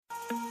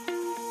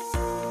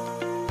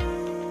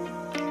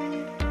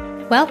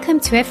Welcome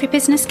to Every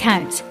Business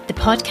Counts, the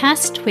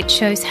podcast which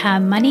shows how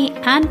money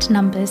and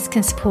numbers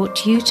can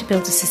support you to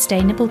build a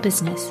sustainable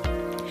business.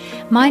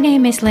 My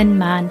name is Lynn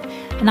Mann,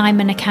 and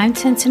I'm an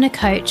accountant and a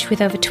coach with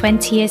over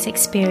 20 years'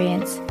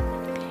 experience.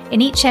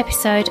 In each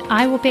episode,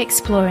 I will be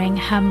exploring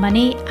how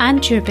money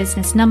and your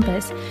business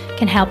numbers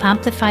can help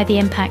amplify the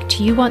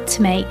impact you want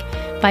to make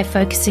by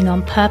focusing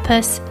on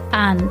purpose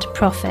and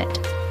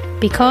profit.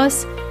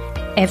 Because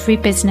every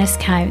business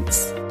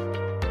counts.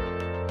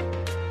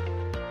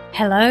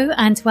 Hello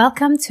and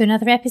welcome to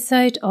another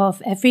episode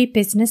of Every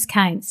Business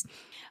Counts.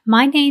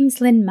 My name's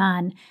Lynn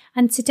Mann,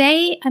 and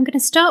today I'm going to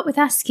start with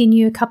asking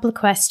you a couple of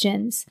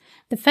questions.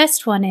 The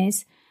first one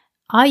is,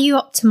 are you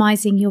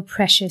optimizing your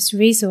precious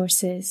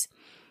resources?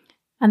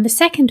 And the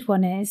second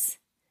one is,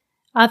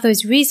 are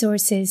those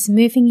resources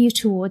moving you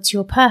towards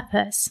your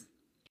purpose?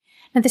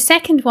 Now, the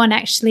second one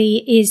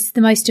actually is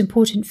the most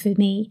important for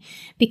me,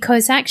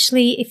 because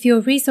actually if your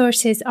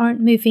resources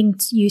aren't moving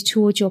you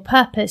towards your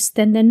purpose,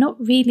 then they're not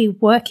really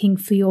working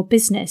for your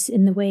business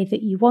in the way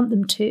that you want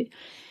them to,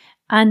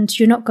 and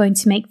you're not going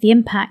to make the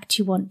impact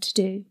you want to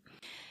do.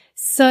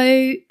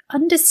 So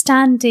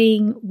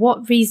understanding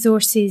what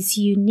resources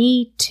you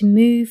need to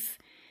move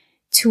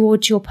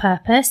towards your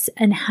purpose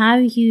and how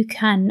you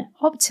can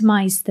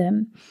optimize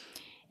them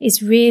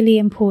is really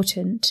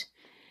important.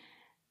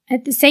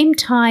 At the same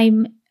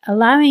time,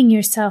 allowing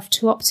yourself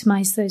to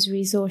optimize those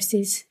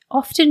resources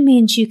often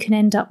means you can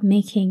end up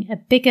making a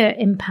bigger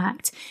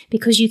impact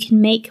because you can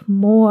make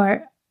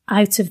more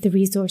out of the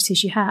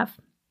resources you have.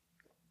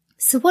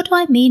 So what do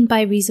I mean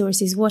by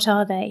resources? What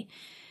are they?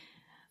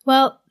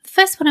 Well, the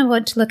first one I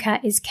want to look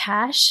at is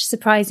cash,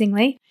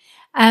 surprisingly.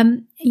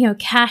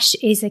 Cash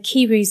is a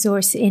key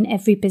resource in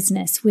every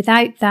business.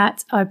 Without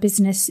that, our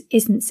business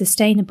isn't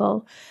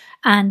sustainable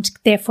and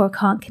therefore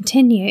can't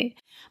continue.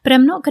 But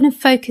I'm not going to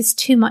focus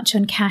too much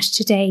on cash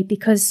today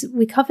because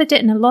we covered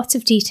it in a lot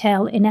of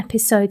detail in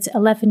episodes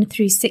 11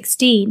 through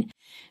 16.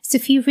 So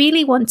if you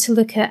really want to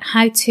look at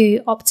how to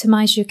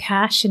optimize your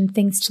cash and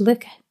things to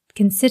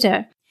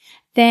consider,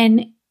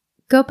 then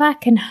go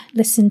back and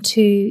listen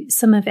to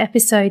some of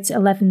episodes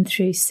 11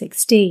 through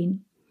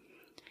 16.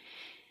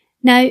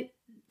 Now,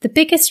 the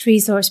biggest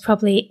resource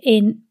probably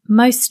in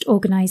most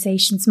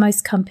organizations,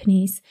 most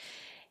companies,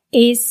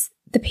 is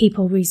the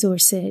people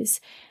resources.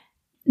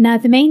 Now,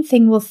 the main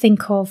thing we'll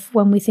think of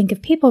when we think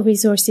of people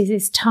resources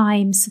is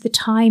time. So the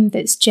time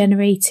that's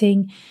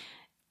generating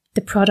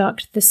the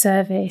product, the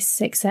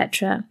service,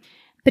 etc.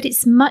 But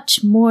it's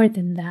much more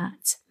than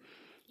that.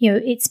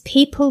 It's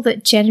people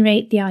that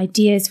generate the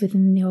ideas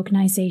within the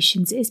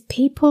organizations. It's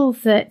people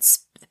that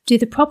do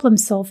the problem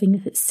solving,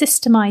 that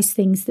systemize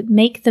things, that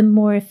make them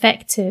more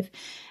effective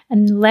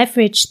and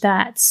leverage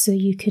that so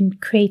you can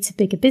create a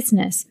bigger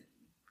business.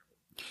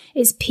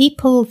 It's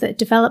people that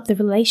develop the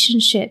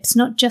relationships,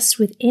 not just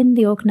within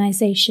the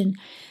organization,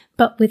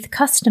 but with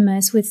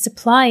customers, with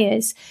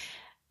suppliers,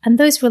 and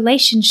those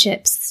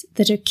relationships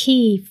that are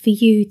key for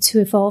you to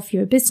evolve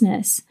your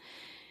business.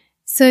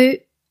 So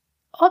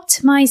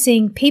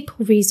optimizing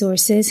people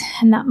resources,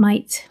 and that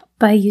might,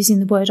 by using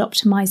the word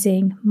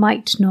optimizing,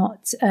 might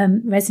not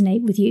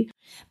resonate with you.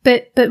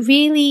 But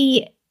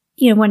really,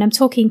 when I'm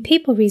talking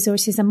people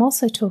resources, I'm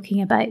also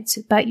talking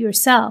about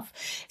yourself.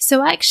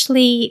 So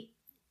actually,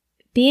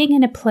 being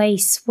in a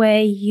place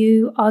where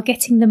you are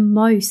getting the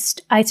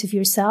most out of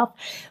yourself,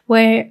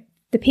 where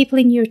the people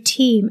in your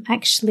team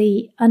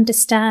actually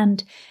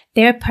understand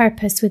their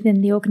purpose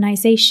within the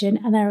organization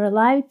and are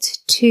allowed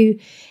to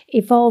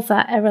evolve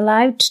that, are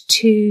allowed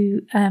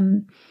to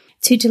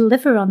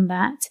deliver on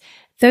that.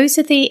 Those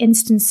are the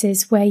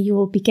instances where you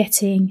will be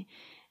getting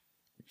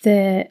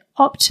the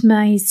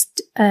optimized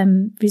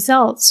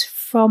results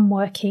from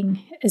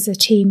working as a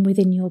team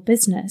within your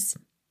business.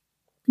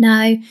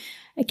 Now,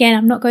 again,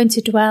 I'm not going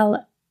to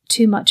dwell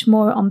too much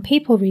more on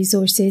people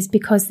resources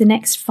because the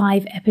next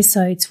 5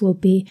 episodes will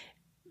be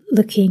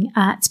looking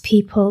at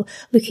people,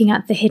 looking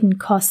at the hidden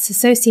costs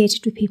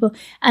associated with people,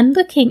 and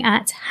looking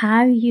at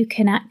how you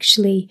can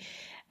actually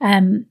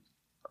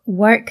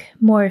work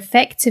more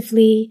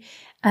effectively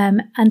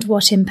and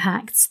what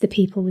impacts the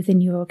people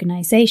within your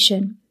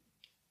organization.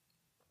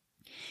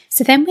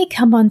 So then we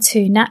come on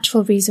to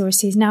natural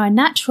resources. Now, our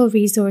natural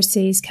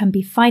resources can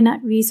be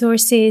finite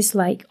resources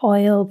like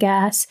oil,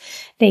 gas.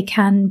 They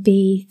can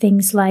be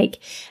things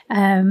like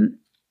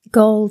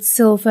gold,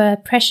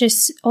 silver,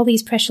 all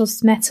these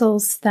precious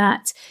metals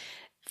that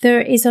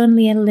there is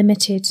only a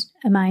limited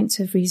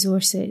amount of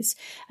resources.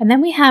 And then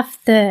we have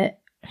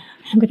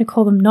I'm going to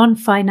call them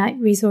non-finite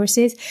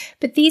resources,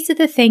 but these are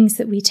the things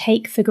that we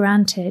take for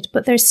granted,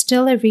 but they're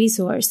still a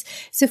resource.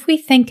 So if we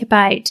think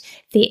about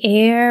the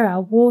air, our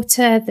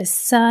water, the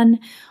sun,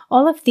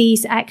 all of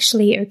these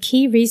actually are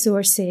key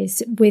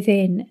resources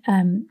within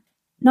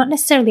not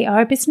necessarily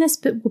our business,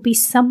 but will be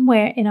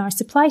somewhere in our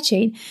supply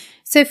chain.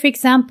 So for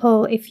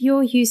example, if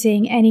you're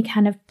using any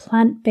kind of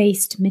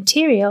plant-based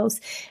materials,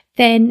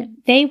 then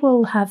they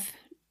will have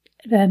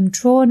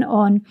drawn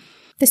on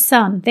the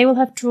sun, they will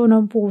have drawn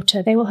on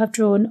water, they will have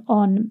drawn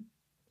on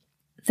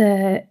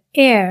the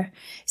air.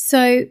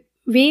 So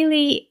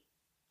really,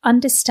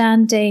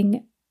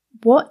 understanding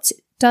what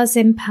does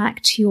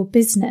impact your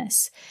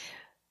business.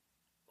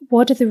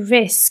 What are the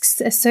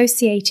risks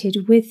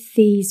associated with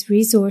these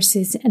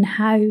resources and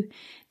how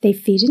they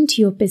feed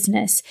into your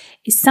business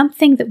is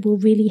something that will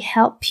really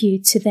help you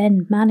to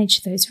then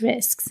manage those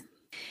risks.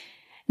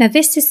 Now,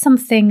 this is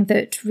something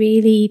that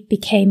really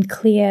became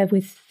clear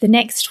with the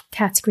next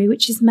category,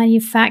 which is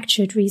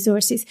manufactured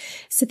resources.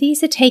 So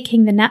these are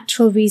taking the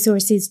natural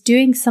resources,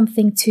 doing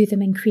something to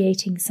them and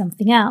creating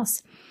something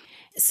else.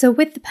 So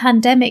with the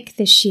pandemic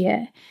this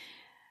year,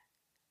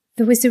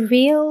 there was a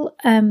real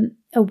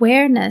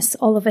awareness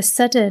all of a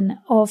sudden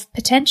of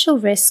potential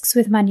risks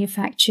with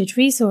manufactured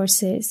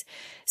resources.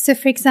 So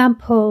for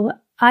example,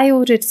 I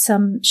ordered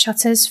some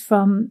shutters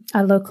from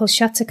a local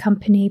shutter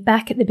company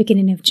back at the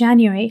beginning of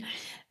January,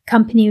 a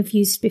company we've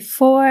used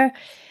before,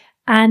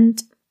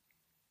 and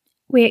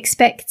we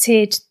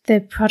expected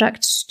the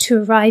product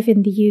to arrive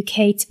in the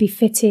UK to be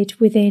fitted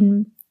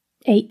within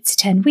 8 to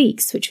 10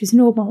 weeks, which was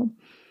normal.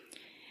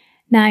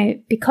 Now,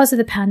 because of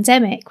the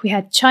pandemic, we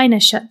had China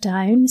shut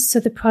down, so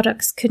the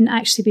products couldn't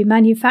actually be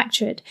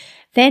manufactured.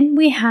 Then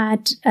we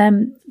had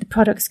the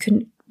products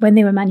when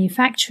they were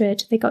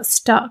manufactured, they got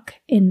stuck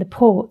in the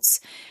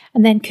ports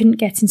and then couldn't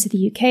get into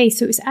the UK.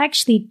 So it was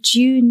actually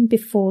June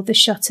before the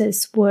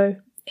shutters were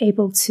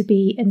able to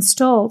be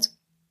installed.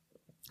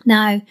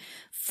 Now,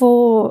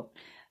 for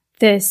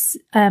this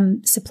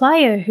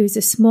supplier, who's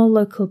a small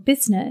local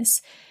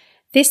business,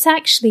 this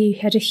actually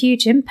had a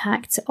huge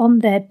impact on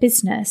their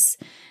business,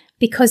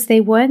 because they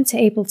weren't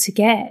able to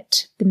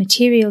get the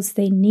materials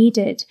they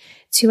needed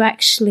to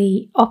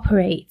actually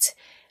operate.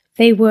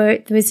 There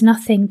was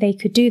nothing they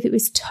could do that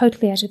was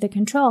totally out of their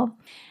control.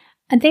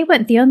 And they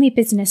weren't the only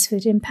business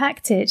that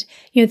impacted.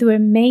 There were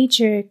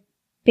major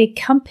big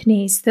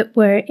companies that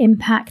were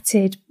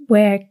impacted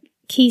where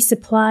key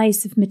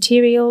supplies of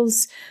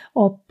materials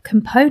or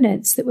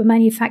components that were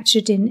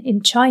manufactured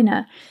in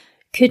China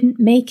couldn't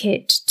make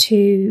it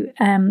to,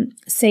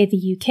 say,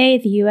 the UK,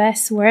 the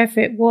US, wherever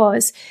it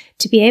was,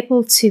 to be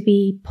able to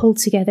be pulled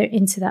together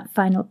into that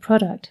final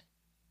product.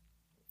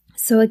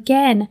 So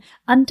again,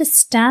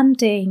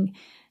 understanding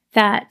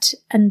that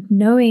and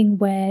knowing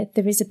where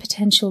there is a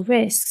potential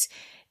risk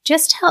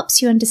just helps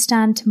you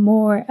understand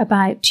more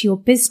about your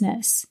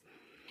business.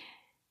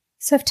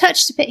 So I've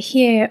touched a bit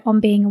here on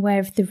being aware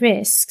of the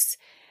risks,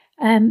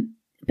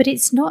 but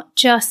it's not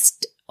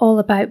just all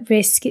about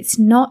risk. It's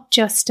not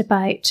just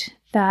about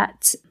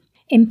that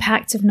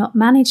impact of not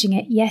managing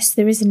it. Yes,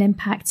 there is an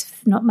impact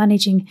of not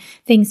managing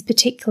things,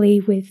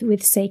 particularly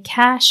with say,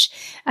 cash.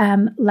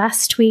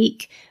 Last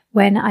week,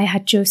 when I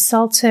had Jo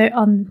Salter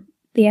on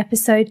the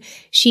episode,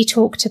 she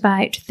talked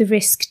about the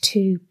risk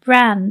to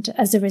brand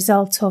as a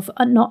result of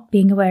not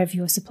being aware of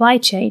your supply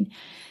chain.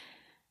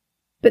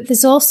 But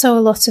there's also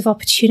a lot of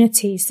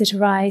opportunities that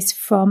arise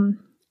from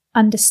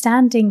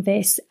understanding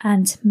this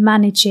and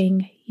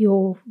managing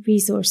your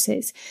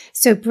resources.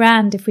 So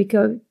brand, if we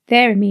go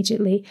there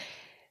immediately,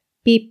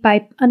 be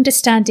by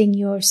understanding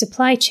your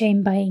supply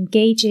chain, by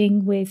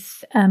engaging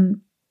with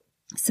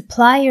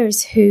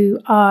suppliers who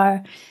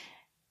are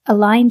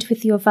aligned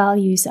with your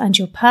values and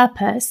your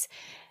purpose,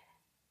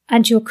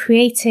 and you're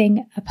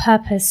creating a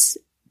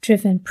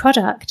purpose-driven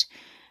product,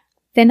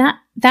 then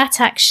that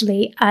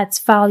actually adds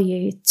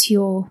value to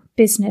your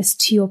business,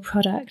 to your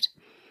product.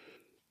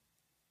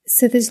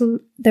 So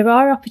there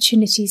are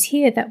opportunities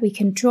here that we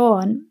can draw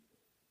on.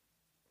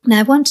 Now,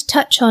 I want to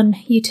touch on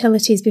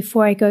utilities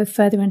before I go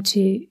further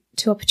into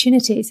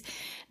opportunities.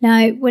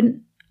 Now,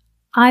 when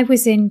I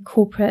was in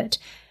corporate,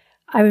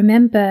 I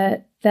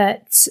remember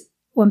that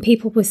when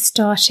people were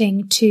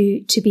starting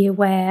to be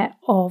aware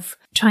of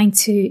trying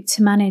to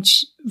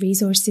manage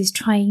resources,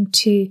 trying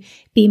to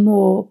be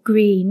more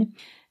green,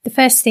 the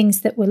first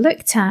things that were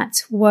looked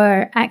at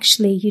were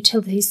actually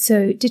utilities.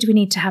 So did we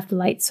need to have the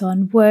lights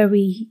on? Were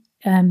we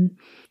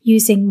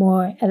using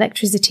more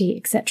electricity,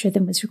 etc.,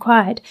 than was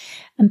required?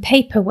 And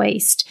paper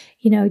waste,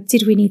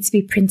 did we need to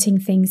be printing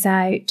things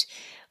out?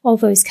 All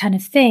those kind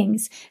of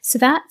things. So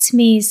that to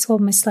me is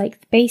almost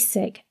like the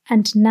basic.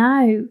 And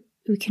now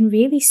we can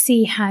really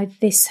see how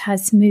this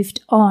has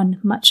moved on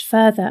much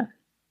further.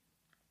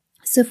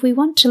 So if we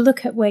want to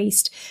look at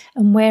waste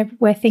and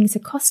where things are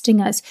costing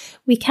us,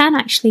 we can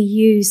actually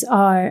use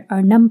our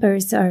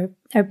numbers, our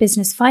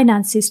business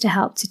finances to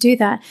help to do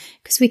that,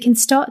 because we can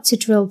start to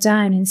drill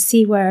down and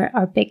see where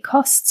our big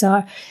costs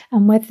are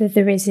and whether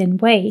there is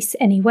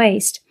any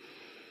waste.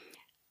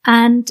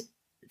 And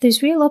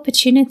there's real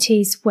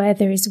opportunities where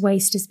there is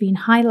waste has been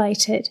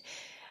highlighted.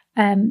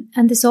 And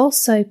there's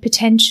also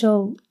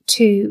potential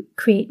to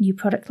create new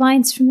product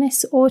lines from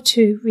this or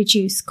to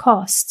reduce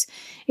costs.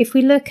 If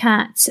we look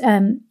at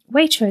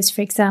Waitrose,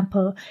 for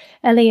example,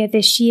 earlier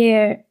this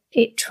year,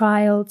 it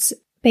trialled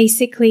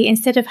basically,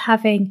 instead of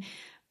having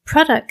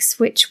products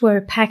which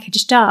were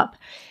packaged up,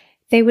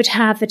 they would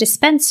have a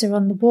dispenser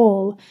on the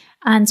wall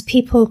and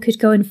people could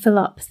go and fill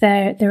up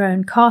their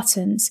own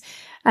cartons,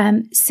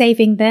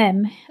 saving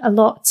them a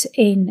lot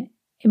in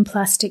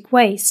plastic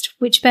waste,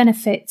 which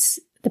benefits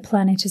the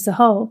planet as a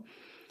whole.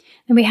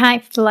 And we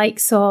have the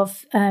likes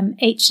of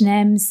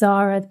H&M,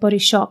 Zara, The Body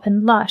Shop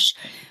and Lush,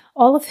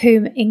 all of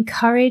whom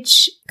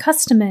encourage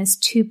customers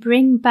to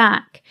bring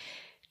back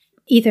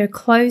either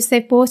clothes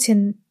they've bought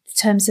in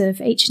terms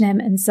of H&M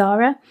and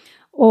Zara,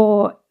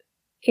 or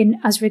in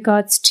as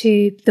regards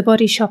to The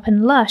Body Shop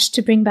and Lush,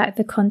 to bring back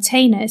the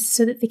containers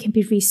so that they can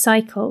be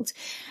recycled.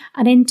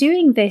 And in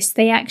doing this,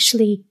 they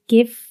actually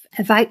give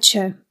a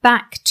voucher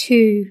back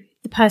to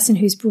the person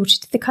who's brought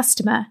it to the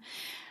customer.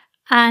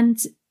 And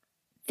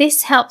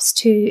this helps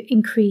to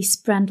increase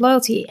brand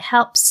loyalty. It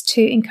helps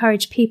to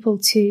encourage people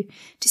to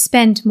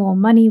spend more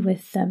money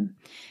with them.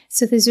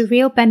 So there's a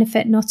real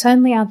benefit. Not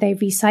only are they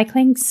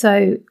recycling,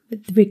 so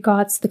with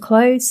regards to the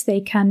clothes,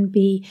 they can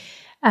be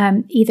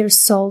either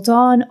sold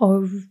on,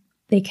 or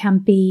they can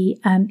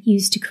be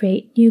used to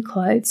create new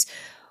clothes.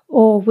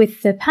 Or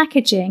with the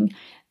packaging,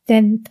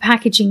 then the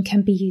packaging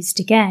can be used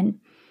again.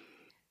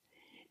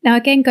 Now,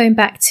 again, going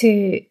back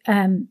to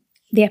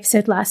the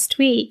episode last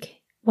week,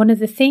 one of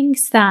the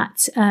things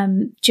that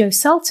Jo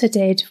Salter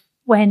did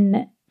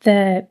when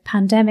the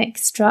pandemic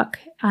struck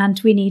and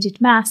we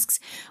needed masks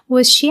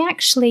was she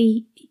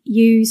actually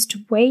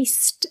used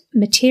waste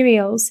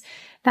materials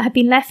that had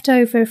been left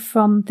over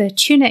from the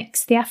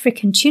tunics, the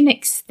African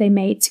tunics they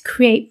made, to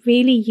create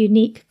really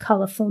unique,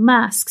 colourful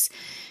masks.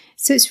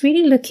 So it's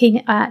really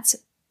looking at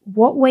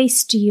what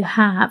waste do you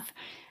have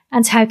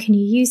and how can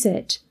you use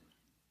it.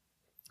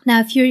 Now,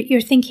 if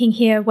you're thinking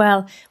here,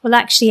 well,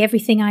 actually,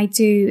 everything I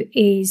do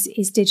is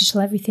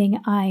digital.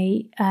 Everything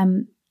I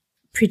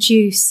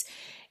produce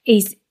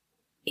is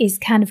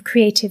kind of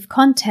creative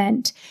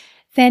content.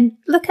 Then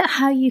look at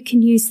how you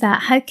can use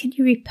that. How can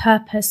you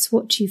repurpose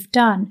what you've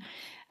done?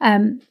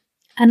 And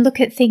look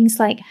at things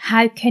like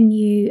how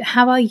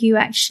are you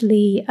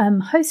actually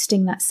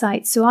hosting that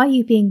site? So are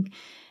you being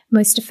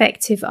most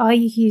effective? Are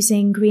you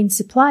using green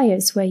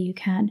suppliers where you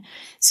can?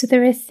 So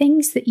there are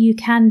things that you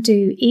can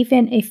do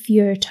even if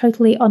you're a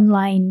totally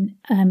online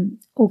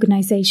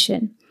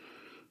organization.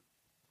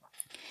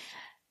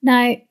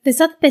 Now, there's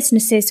other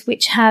businesses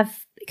which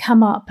have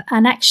come up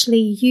and actually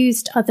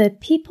used other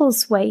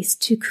people's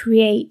waste to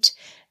create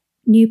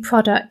new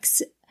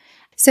products.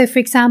 So, for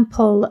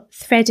example,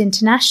 Thread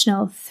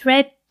International.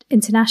 Thread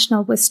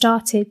International was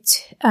started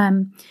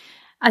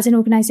as an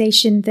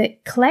organization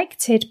that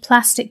collected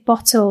plastic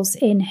bottles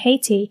in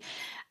Haiti.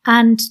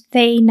 And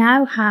they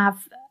now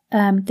have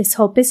this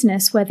whole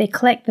business where they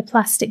collect the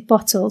plastic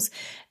bottles.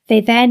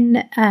 They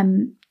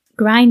then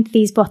grind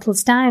these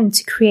bottles down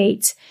to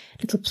create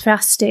little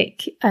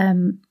plastic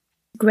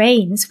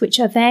grains, which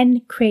are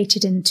then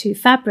created into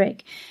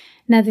fabric.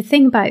 Now, the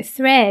thing about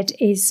Thread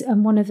is,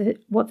 and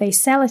what they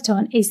sell it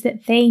on, is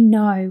that they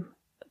know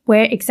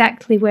where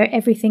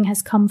everything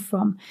has come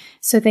from.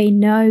 So they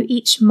know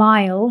each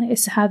mile,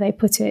 is how they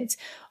put it,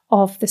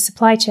 of the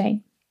supply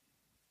chain.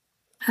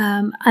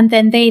 And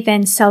then they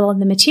sell on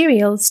the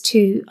materials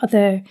to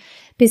other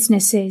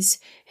businesses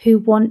who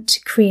want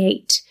to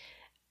create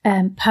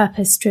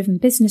purpose-driven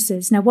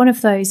businesses. Now, one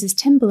of those is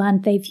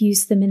Timberland. They've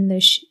used them in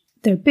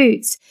their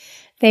boots.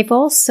 They've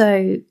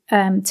also,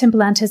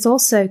 Timberland has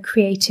also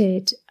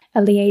created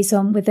a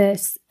liaison with a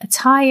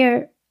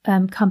tire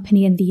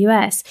company in the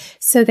US.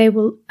 So they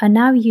are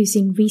now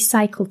using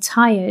recycled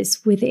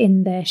tires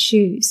within their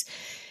shoes.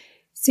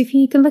 So if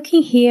you're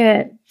looking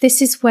here,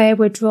 this is where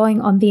we're drawing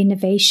on the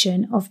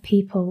innovation of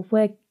people,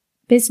 where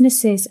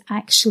businesses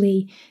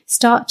actually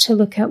start to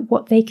look at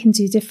what they can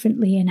do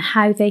differently and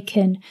how they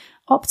can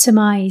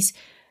optimize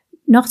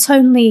not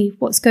only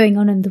what's going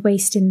on in the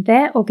waste in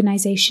their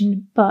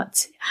organization,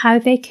 but how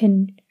they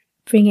can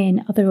bring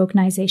in other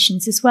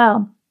organizations as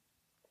well.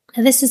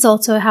 Now, this has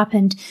also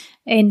happened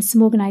in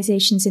some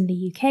organizations in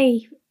the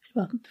UK,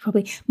 well,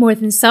 probably more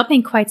than some,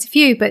 in quite a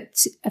few,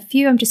 but a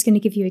few I'm just going to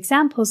give you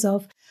examples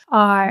of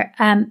are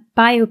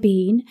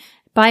BioBean.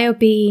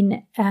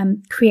 BioBean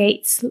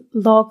creates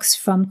logs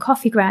from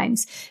coffee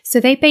grounds. So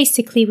they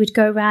basically would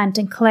go around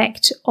and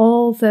collect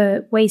all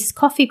the waste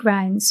coffee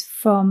grounds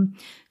from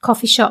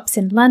coffee shops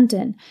in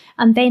London,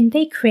 and then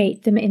they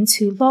create them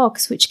into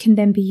logs, which can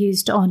then be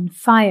used on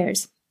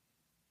fires.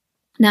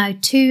 Now,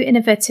 two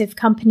innovative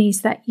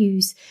companies that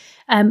use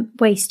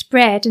waste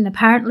bread, and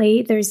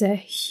apparently there's a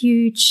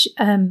huge,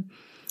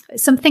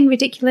 something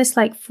ridiculous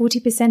like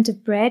 40%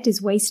 of bread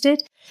is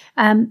wasted,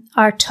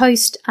 are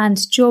Toast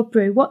and Jaw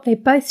Brew. What they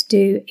both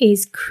do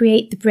is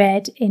create the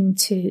bread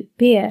into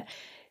beer.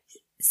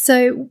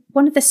 So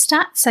one of the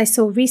stats I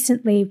saw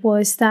recently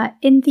was that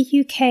in the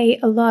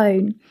UK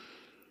alone,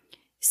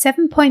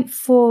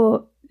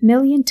 7.4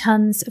 million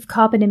tonnes of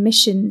carbon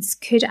emissions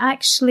could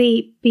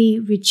actually be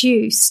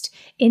reduced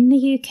in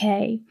the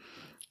UK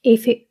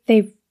if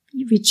they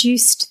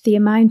reduced the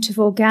amount of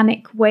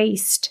organic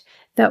waste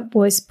that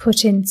was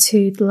put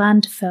into the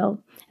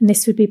landfill. And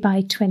this would be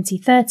by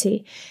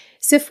 2030.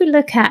 So if we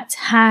look at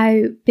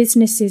how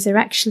businesses are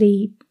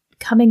actually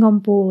coming on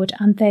board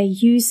and they're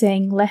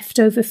using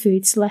leftover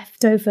foods,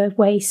 leftover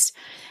waste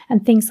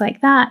and things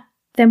like that,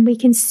 then we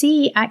can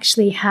see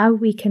actually how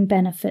we can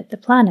benefit the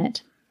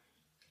planet.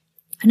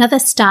 Another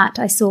stat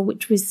I saw,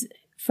 which was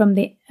from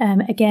the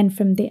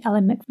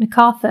Ellen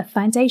MacArthur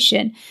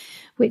Foundation,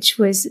 which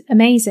was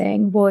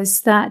amazing,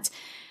 was that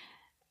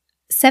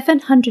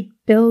 $700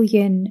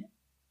 billion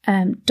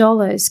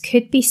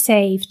could be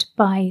saved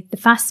by the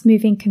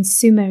fast-moving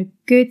consumer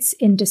goods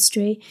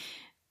industry,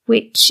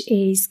 which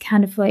is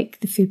kind of like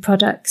the food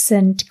products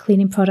and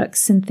cleaning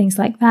products and things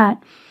like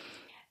that,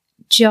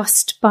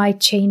 just by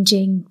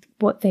changing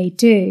what they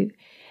do.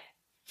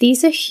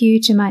 These are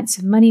huge amounts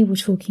of money we're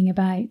talking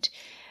about.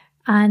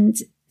 And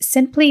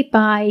simply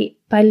by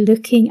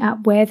looking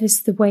at where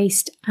there's the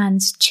waste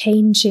and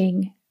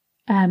changing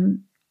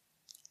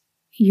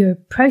your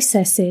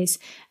processes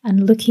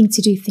and looking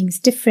to do things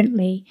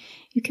differently,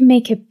 you can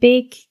make a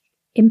big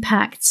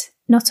impact,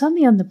 not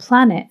only on the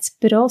planet,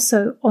 but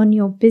also on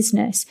your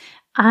business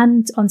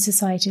and on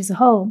society as a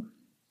whole.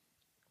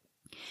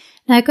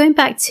 Now, going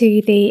back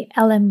to the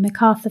Ellen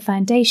MacArthur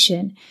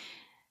Foundation,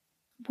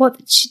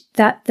 what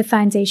that the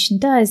foundation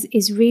does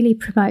is really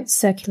promote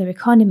circular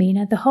economy.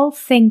 Now, the whole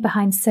thing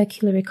behind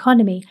circular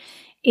economy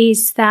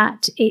is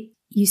that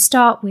you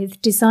start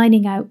with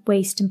designing out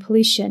waste and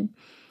pollution.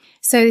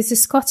 So there's a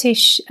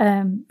Scottish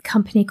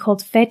company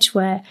called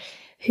Vegware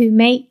who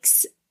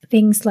makes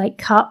things like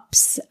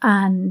cups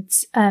and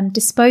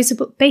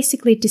disposable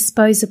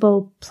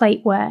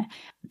plateware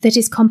that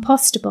is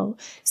compostable.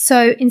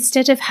 So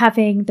instead of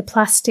having the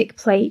plastic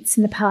plates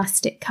and the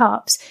plastic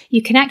cups,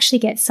 you can actually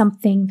get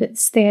something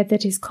that's there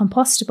that is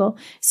compostable.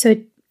 So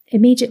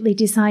immediately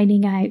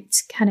designing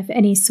out kind of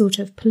any sort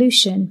of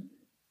pollution.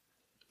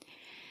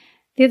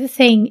 The other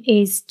thing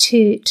is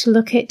to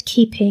look at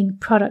keeping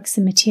products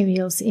and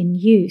materials in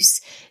use.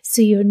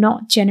 So you're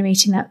not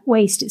generating that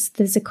waste.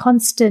 There's a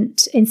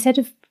constant, instead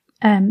of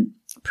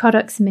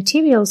products and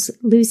materials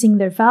losing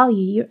their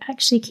value, you're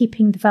actually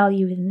keeping the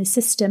value in the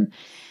system.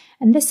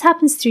 And this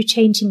happens through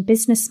changing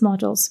business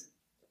models.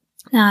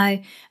 Now,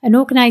 an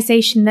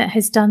organization that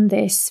has done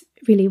this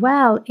really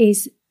well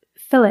is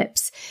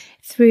Philips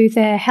through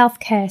their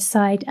healthcare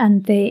side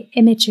and the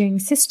imaging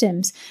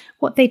systems.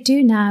 What they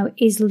do now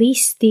is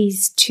lease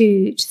these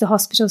to the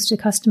hospitals, to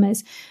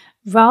customers,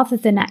 rather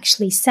than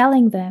actually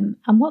selling them.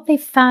 And what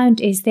they've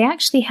found is they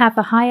actually have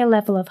a higher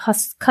level of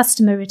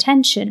customer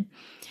retention,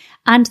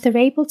 and they're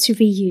able to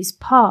reuse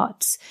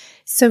parts.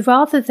 So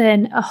rather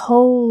than a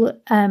whole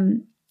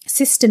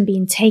system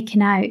being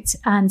taken out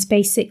and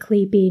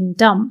basically being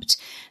dumped,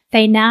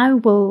 they now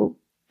will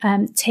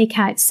take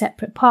out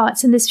separate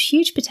parts. And there's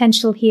huge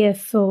potential here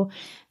for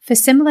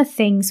similar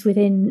things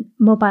within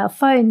mobile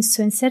phones.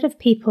 So instead of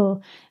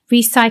people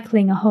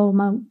recycling a whole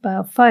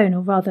mobile phone,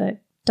 or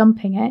rather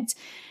dumping it,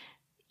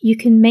 you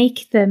can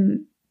make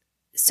them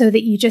so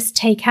that you just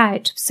take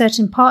out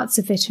certain parts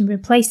of it and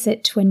replace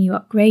it when you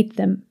upgrade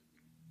them.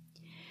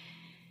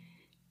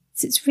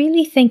 So it's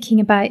really thinking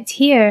about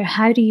here,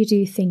 how do you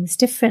do things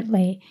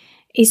differently?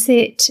 Is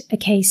it a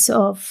case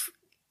of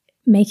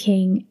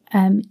making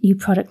new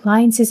product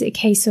lines? Is it a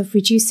case of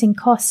reducing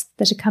costs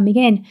that are coming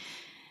in?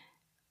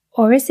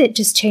 Or is it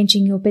just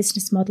changing your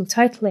business model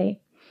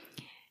totally?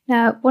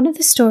 Now, one of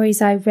the stories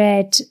I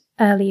read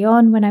early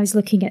on when I was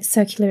looking at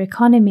circular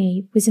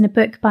economy was in a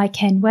book by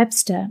Ken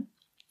Webster.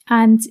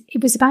 And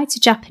it was about a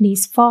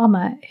Japanese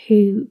farmer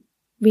who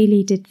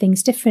really did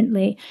things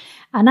differently,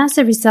 and as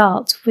a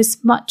result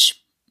was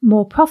much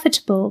more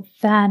profitable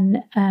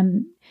than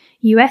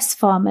US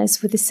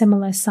farmers with a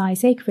similar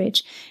size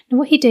acreage. Now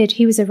what he did,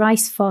 he was a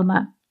rice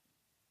farmer,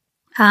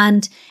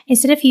 and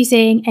instead of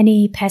using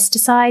any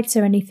pesticides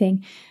or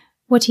anything,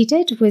 what he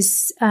did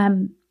was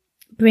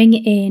bring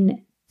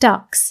in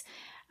ducks,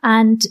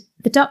 and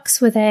the ducks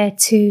were there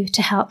to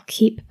help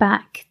keep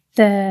back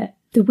the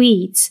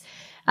weeds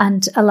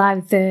and allow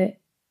the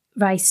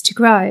rice to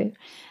grow.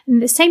 And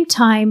at the same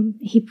time,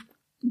 he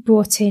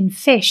brought in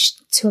fish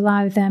to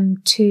allow them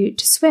to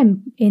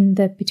swim in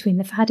between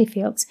the paddy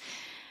fields.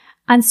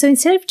 And so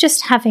instead of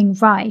just having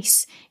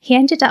rice, he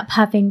ended up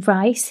having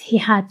rice, he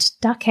had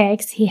duck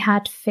eggs, he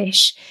had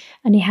fish,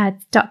 and he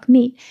had duck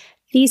meat.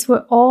 These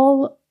were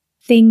all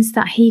things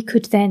that he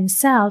could then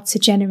sell to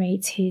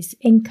generate his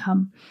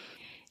income.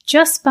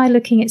 Just by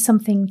looking at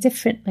something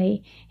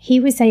differently, he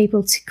was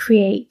able to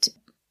create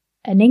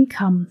an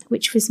income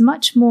which was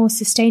much more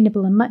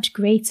sustainable and much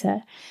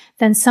greater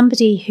than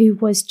somebody who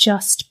was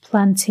just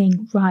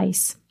planting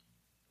rice.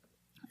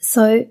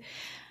 So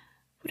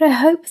what I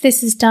hope this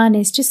has done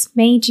is just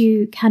made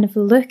you kind of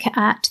look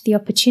at the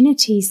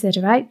opportunities that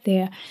are out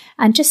there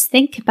and just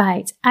think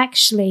about,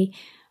 actually,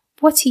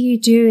 what are you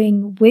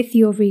doing with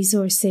your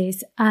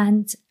resources,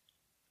 and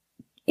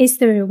is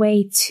there a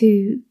way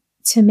to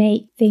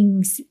make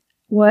things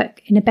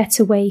work in a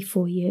better way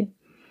for you?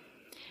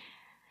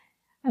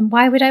 And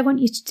why would I want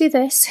you to do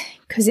this?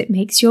 Because it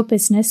makes your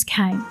business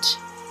count.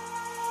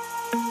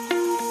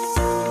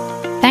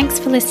 Thanks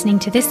for listening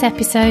to this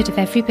episode of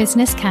Every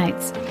Business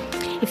Counts.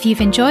 If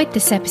you've enjoyed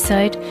this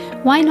episode,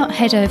 why not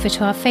head over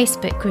to our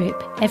Facebook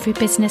group, Every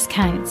Business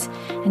Counts,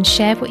 and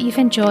share what you've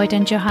enjoyed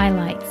and your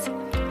highlights.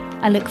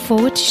 I look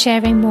forward to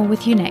sharing more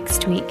with you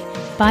next week.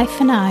 Bye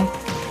for now.